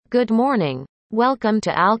Good morning. Welcome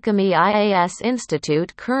to Alchemy IAS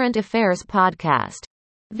Institute Current Affairs Podcast.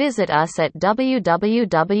 Visit us at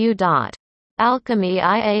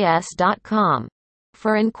www.alchemyias.com.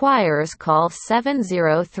 For inquirers, call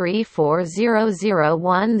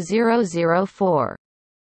 703-400-1004.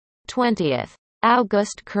 20th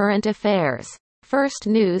August Current Affairs. First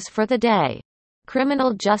news for the day.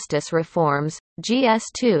 Criminal Justice Reforms,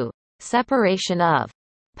 GS2. Separation of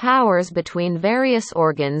powers between various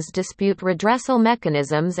organs dispute redressal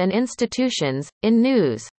mechanisms and institutions. In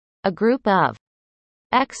news, a group of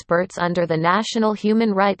experts under the National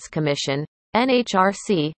Human Rights Commission,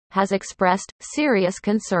 NHRC, has expressed serious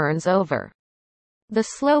concerns over the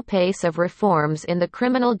slow pace of reforms in the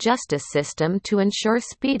criminal justice system to ensure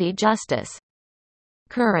speedy justice.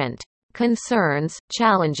 Current concerns,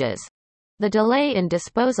 challenges. The delay in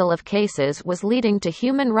disposal of cases was leading to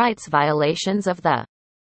human rights violations of the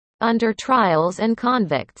under trials and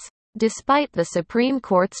convicts. Despite the Supreme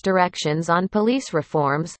Court's directions on police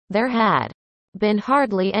reforms, there had been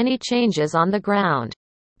hardly any changes on the ground.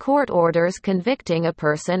 Court orders convicting a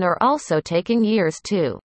person are also taking years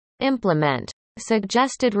to implement.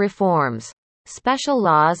 Suggested reforms. Special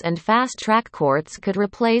laws and fast-track courts could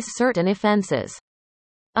replace certain offenses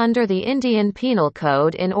under the Indian Penal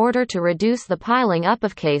Code in order to reduce the piling up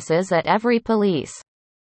of cases at every police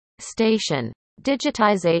station.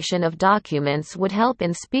 Digitization of documents would help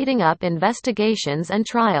in speeding up investigations and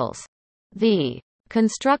trials. The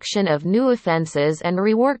construction of new offenses and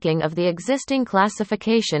reworking of the existing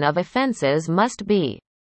classification of offenses must be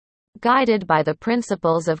guided by the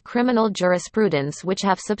principles of criminal jurisprudence which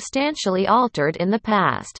have substantially altered in the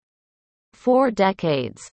past 4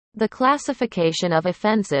 decades. The classification of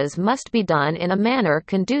offenses must be done in a manner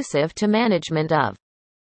conducive to management of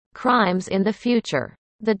crimes in the future.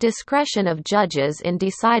 The discretion of judges in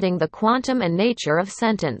deciding the quantum and nature of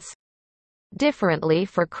sentence differently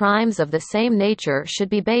for crimes of the same nature should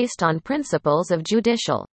be based on principles of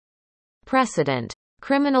judicial precedent.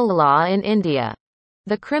 Criminal law in India.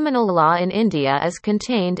 The criminal law in India is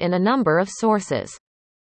contained in a number of sources.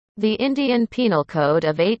 The Indian Penal Code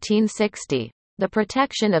of 1860, the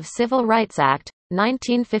Protection of Civil Rights Act,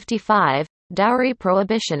 1955, Dowry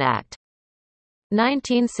Prohibition Act,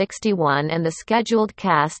 1961 and the Scheduled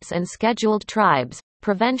Castes and Scheduled Tribes,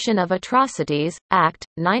 Prevention of Atrocities, Act,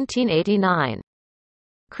 1989.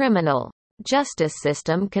 Criminal justice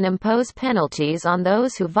system can impose penalties on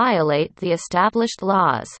those who violate the established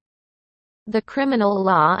laws. The criminal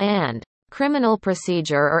law and criminal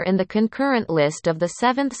procedure are in the concurrent list of the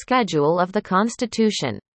 7th Schedule of the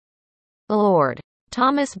Constitution. Lord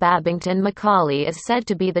Thomas Babington Macaulay is said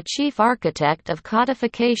to be the chief architect of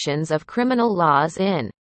codifications of criminal laws in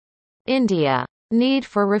India. Need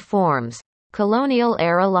for reforms.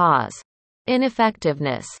 Colonial-era laws.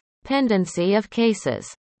 Ineffectiveness. Pendency of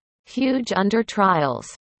cases. Huge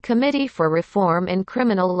under-trials. Committee for Reform in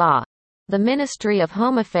Criminal Law. The Ministry of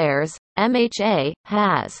Home Affairs, MHA,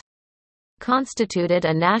 has constituted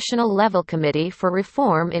a national-level committee for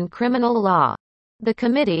reform in criminal law. The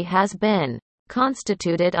committee has been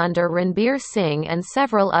constituted under Ranbir Singh and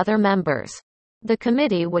several other members. The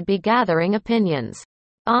committee would be gathering opinions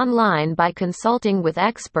online by consulting with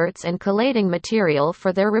experts and collating material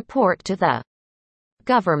for their report to the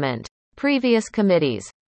government. Previous committees.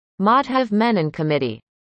 Madhav Menon Committee.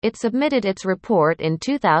 It submitted its report in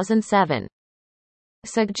 2007,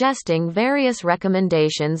 suggesting various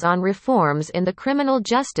recommendations on reforms in the criminal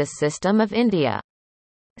justice system of India.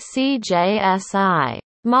 CJSI.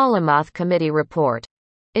 Malamuth Committee Report.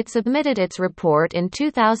 It submitted its report in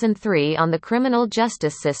 2003 on the criminal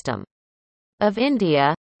justice system of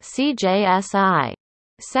India. CJSI.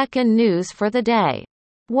 Second news for the day.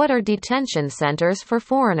 What are detention centers for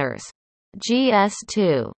foreigners?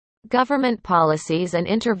 GS2. Government policies and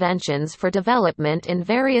interventions for development in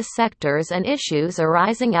various sectors and issues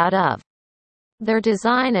arising out of their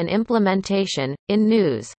design and implementation. In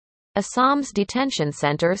news, Assam's detention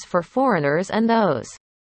centers for foreigners and those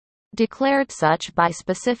declared such by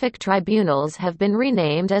specific tribunals have been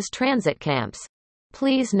renamed as transit camps.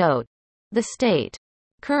 Please note, the state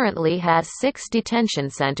currently has 6 detention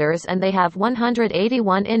centers and they have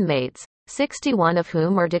 181 inmates, 61 of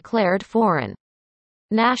whom are declared foreign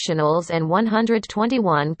nationals and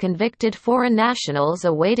 121 convicted foreign nationals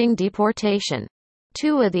awaiting deportation.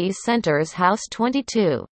 2 of these centers house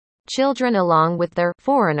 22 children along with their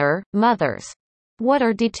foreigner mothers. What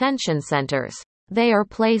are detention centers? They are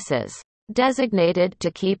places designated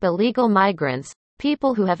to keep illegal migrants,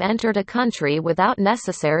 people who have entered a country without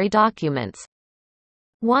necessary documents.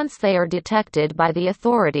 Once they are detected by the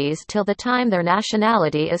authorities till the time their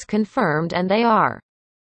nationality is confirmed and they are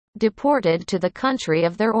deported to the country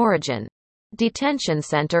of their origin. Detention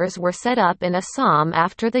centers were set up in Assam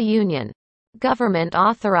after the Union government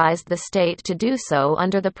authorized the state to do so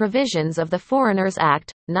under the provisions of the Foreigners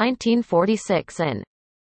Act, 1946 and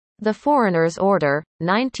the Foreigners Order,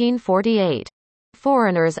 1948.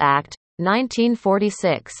 Foreigners Act,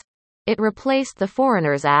 1946. It replaced the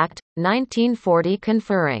Foreigners Act, 1940,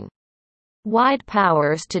 conferring wide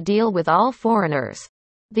powers to deal with all foreigners.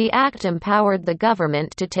 The Act empowered the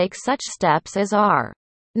government to take such steps as are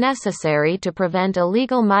necessary to prevent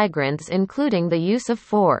illegal migrants, including the use of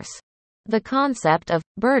force. The concept of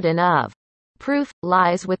burden of proof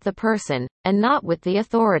lies with the person, and not with the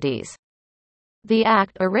authorities. The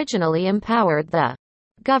Act originally empowered the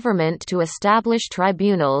government to establish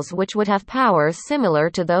tribunals which would have powers similar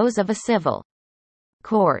to those of a civil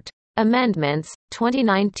court. Amendments,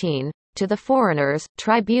 2019, to the Foreigners'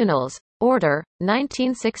 Tribunals Order,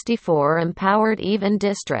 1964 empowered even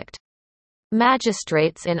district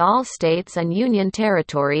magistrates in all states and union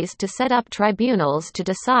territories to set up tribunals to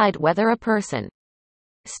decide whether a person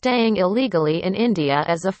staying illegally in India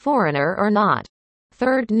is a foreigner or not.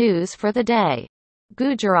 Third news for the day.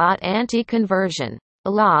 Gujarat Anti-Conversion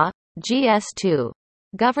Law, GS2.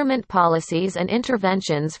 Government policies and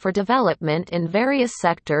interventions for development in various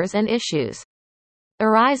sectors and issues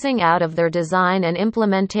arising out of their design and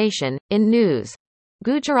implementation. In news,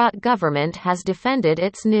 Gujarat government has defended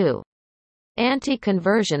its new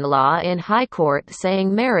anti-conversion law in High Court,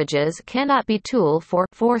 saying marriages cannot be tool for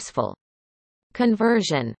forceful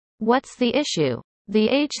conversion. What's the issue? The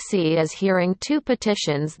HC is hearing two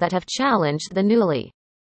petitions that have challenged the newly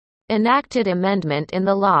enacted amendment in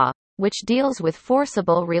the law, which deals with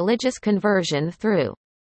forcible religious conversion through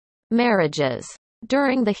marriages.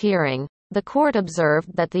 During the hearing, the court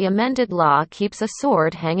observed that the amended law keeps a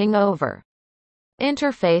sword hanging over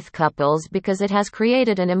interfaith couples because it has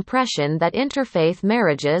created an impression that interfaith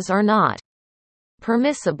marriages are not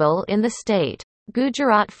permissible in the state.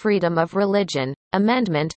 Gujarat Freedom of Religion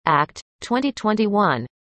Amendment Act, 2021.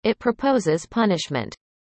 It proposes punishment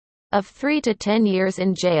of 3 to 10 years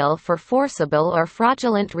in jail for forcible or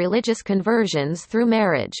fraudulent religious conversions through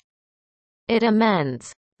marriage. It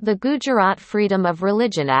amends the Gujarat Freedom of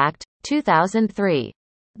Religion Act, 2003.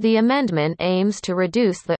 The amendment aims to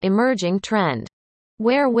reduce the emerging trend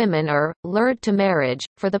where women are lured to marriage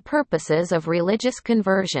for the purposes of religious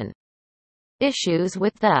conversion. Issues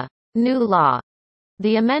with the new law.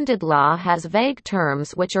 The amended law has vague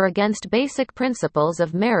terms which are against basic principles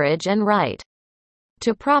of marriage and right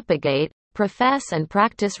to propagate, profess and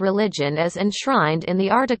practice religion as enshrined in the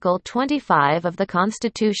Article 25 of the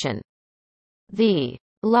Constitution. The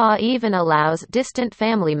law even allows distant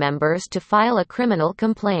family members to file a criminal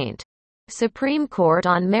complaint. Supreme Court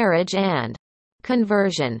on Marriage and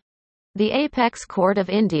Conversion. The Apex Court of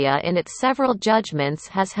India in its several judgments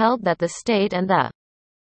has held that the state and the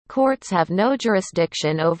courts have no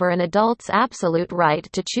jurisdiction over an adult's absolute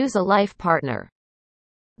right to choose a life partner.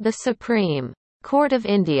 The Supreme Court of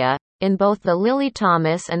India, in both the Lily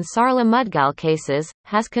Thomas and Sarla Mudgal cases,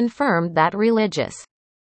 has confirmed that religious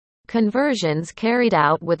conversions carried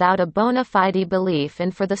out without a bona fide belief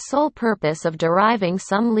and for the sole purpose of deriving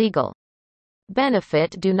some legal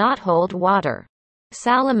benefit do not hold water.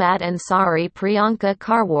 Salamat Ansari Priyanka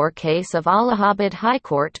Karwar case of Allahabad High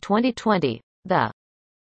Court, 2020. The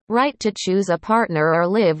right to choose a partner or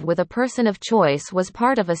live with a person of choice was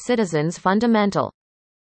part of a citizen's fundamental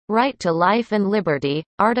right to life and liberty,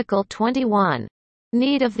 Article 21.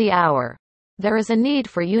 Need of the hour. There is a need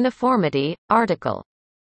for uniformity, Article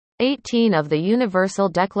 18 of the Universal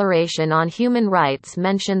Declaration on Human Rights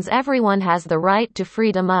mentions everyone has the right to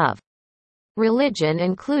freedom of religion,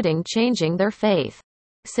 including changing their faith.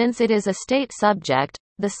 Since it is a state subject,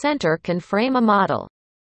 the center can frame a model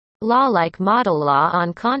law like model law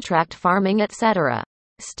on contract farming, etc.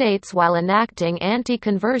 States, while enacting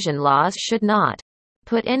anti-conversion laws, should not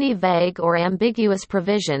put any vague or ambiguous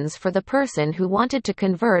provisions for the person who wanted to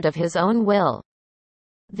convert of his own will.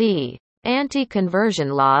 The anti-conversion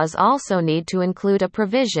laws also need to include a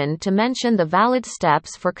provision to mention the valid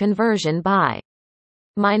steps for conversion by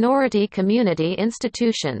minority community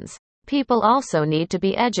institutions. People also need to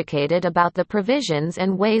be educated about the provisions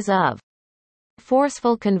and ways of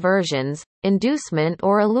forceful conversions, inducement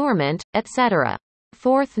or allurement, etc.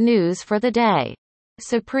 Fourth news for the day.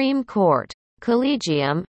 Supreme Court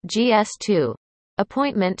Collegium, GS2.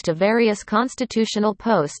 Appointment to various constitutional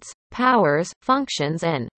posts, powers, functions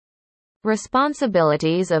and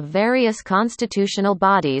responsibilities of various constitutional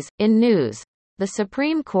bodies. In news, the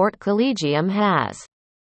Supreme Court Collegium has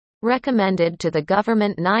recommended to the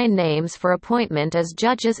government 9 names for appointment as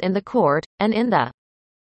judges in the court, and in the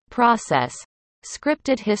Process.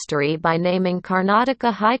 Scripted history by naming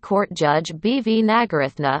Karnataka High Court Judge B.V.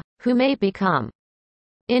 Nagarathna, who may become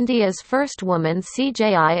India's first woman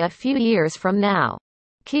CJI a few years from now.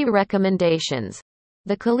 Key recommendations.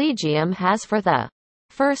 The Collegium has for the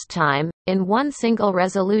first time, in one single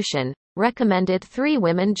resolution, recommended 3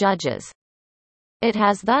 women judges. It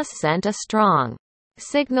has thus sent a strong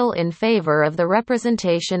signal in favor of the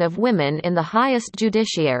representation of women in the highest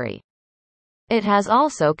judiciary. It has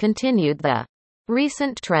also continued the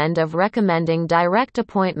recent trend of recommending direct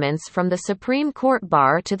appointments from the Supreme Court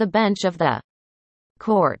bar to the bench of the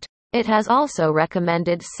court. It has also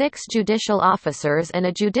recommended 6 judicial officers and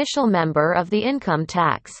a judicial member of the Income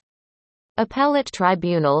Tax Appellate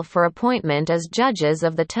Tribunal for appointment as judges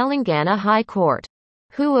of the Telangana High Court.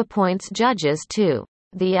 Who appoints judges to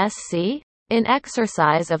the SC? In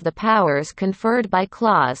exercise of the powers conferred by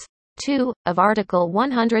Clause 2 of Article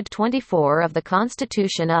 124 of the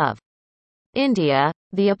Constitution of India,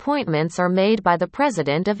 the appointments are made by the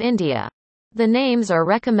President of India. The names are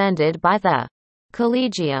recommended by the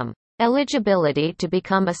Collegium. Eligibility to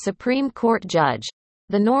become a Supreme Court judge.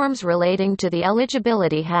 The norms relating to the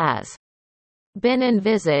eligibility has been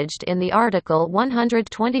envisaged in the Article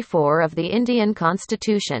 124 of the Indian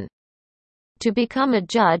Constitution. To become a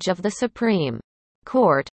judge of the Supreme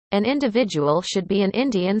Court, an individual should be an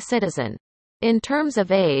Indian citizen. In terms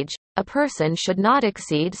of age, a person should not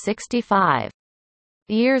exceed 65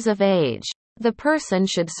 years of age. The person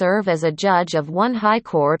should serve as a judge of one high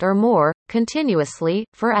court or more, continuously,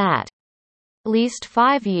 for at least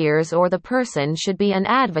 5 years, or the person should be an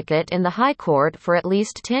advocate in the High Court for at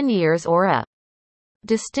least 10 years or a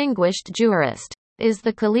distinguished jurist. Is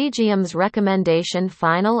the Collegium's recommendation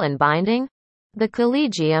final and binding? The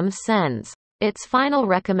Collegium sends its final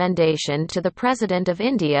recommendation to the President of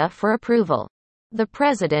India for approval. The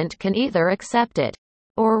President can either accept it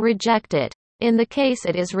or reject it. In the case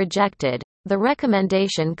it is rejected, the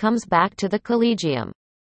recommendation comes back to the Collegium.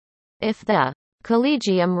 If the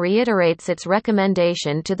Collegium reiterates its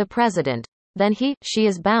recommendation to the President, then she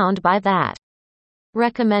is bound by that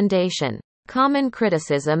recommendation. Common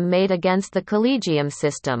criticism made against the Collegium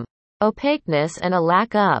system: opaqueness and a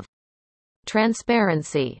lack of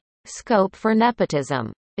transparency, scope for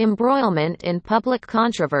nepotism, embroilment in public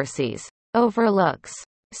controversies, overlooks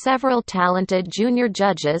several talented junior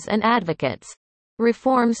judges and advocates.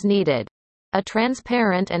 Reforms needed: a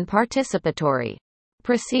transparent and participatory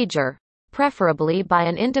procedure, preferably by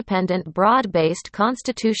an independent broad-based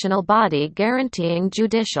constitutional body guaranteeing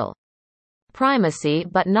judicial primacy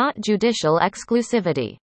but not judicial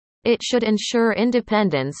exclusivity. It should ensure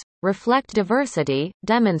independence, reflect diversity,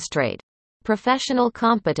 demonstrate professional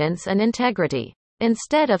competence and integrity.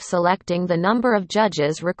 Instead of selecting the number of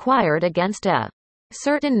judges required against a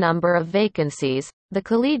certain number of vacancies, the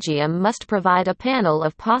Collegium must provide a panel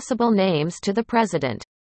of possible names to the President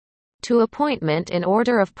to appointment in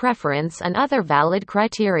order of preference and other valid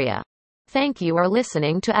criteria. Thank you for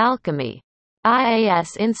listening to Alchemy,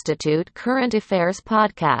 IAS Institute Current Affairs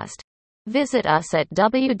Podcast. Visit us at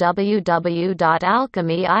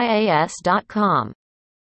www.alchemyias.com.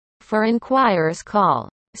 For inquirers call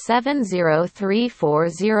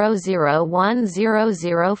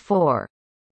 703-400-1004.